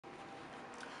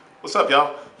What's up,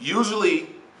 y'all? Usually,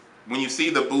 when you see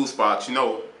the Boost box, you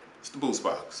know it's the Boost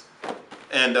box.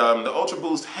 And the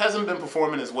UltraBoost hasn't been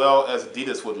performing as well as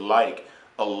Adidas would like.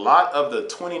 A lot of the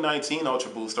 2019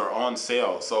 UltraBoost are on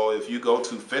sale. So if you go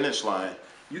to Finish Line,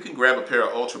 you can grab a pair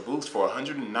of UltraBoost for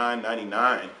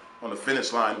 $109.99 on the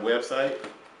Finish Line website.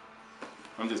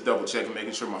 I'm just double checking,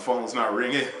 making sure my phone's not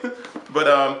ringing.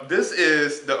 But this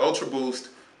is the UltraBoost.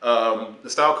 The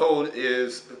style code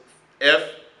is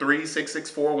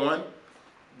F36641.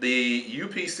 The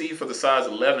UPC for the size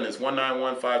 11 is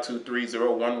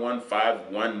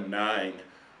 1915230115119.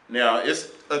 Now, it's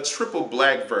a triple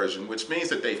black version, which means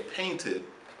that they've painted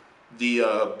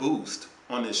the Boost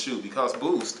on this shoe, because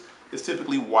Boost is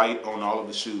typically white on all of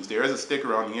the shoes. There is a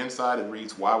sticker on the inside that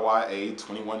reads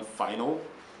YYA21 Final.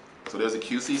 So there's a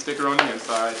QC sticker on the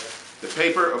inside. The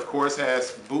paper, of course,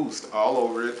 has Boost all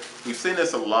over it. We've seen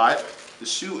this a lot. The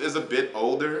shoe is a bit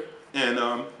older,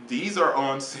 and these are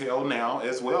on sale now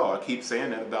as well. I keep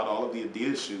saying that about all of the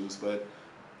Adidas shoes, but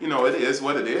you know, it is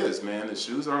what it is, man. The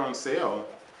shoes are on sale.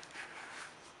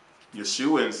 Your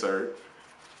shoe insert,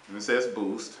 and it says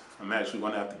Boost. I'm actually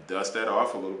going to have to dust that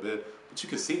off a little bit, but you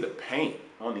can see the paint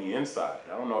on the inside.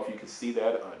 I don't know if you can see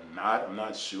that or not. I'm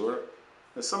not sure.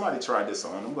 If somebody tried this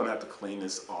on, I'm going to have to clean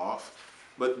this off.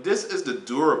 But this is the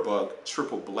Nubuck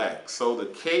triple black. So the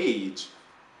cage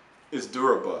is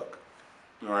Nubuck.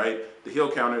 All right. The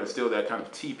heel counter is still that kind of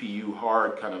TPU,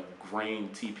 hard kind of grain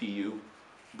TPU.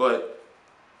 But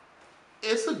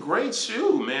it's a great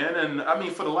shoe, man. And I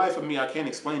mean, for the life of me, I can't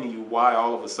explain to you why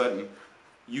all of a sudden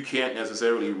you can't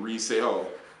necessarily resell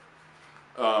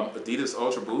Adidas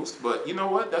UltraBoost. But you know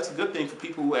what? That's a good thing for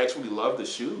people who actually love the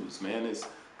shoes, man.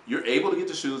 You're able to get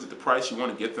the shoes at the price you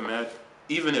want to get them at,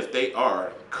 even if they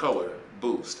are color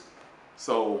boost.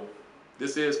 So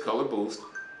this is color boost.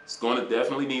 It's going to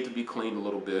definitely need to be cleaned a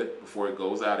little bit before it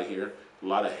goes out of here. A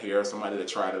lot of hair. Somebody that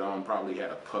tried it on probably had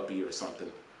a puppy or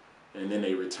something, and then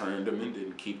they returned them and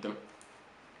didn't keep them.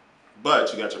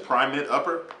 But you got your prime knit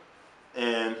upper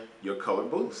and your color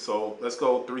boost. So let's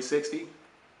go 360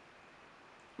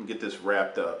 and get this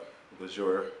wrapped up. It was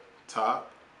your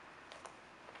top,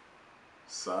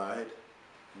 side.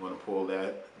 You want to pull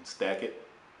that and stack it.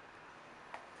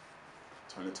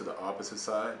 Turn it to the opposite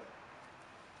side.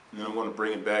 And then I'm going to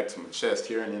bring it back to my chest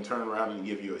here and then turn around and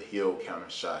give you a heel counter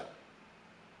shot.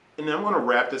 And then I'm going to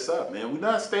wrap this up, man. We're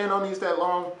not staying on these that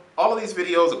long. All of these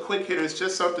videos are quick hitters,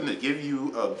 just something to give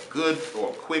you a good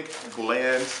or quick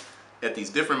glance at these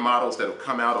different models that have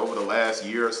come out over the last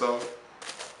year or so.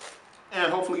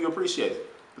 And hopefully you appreciate it.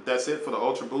 But that's it for the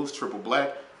UltraBoost Triple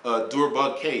Black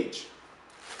Nubuck Cage.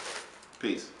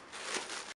 Peace.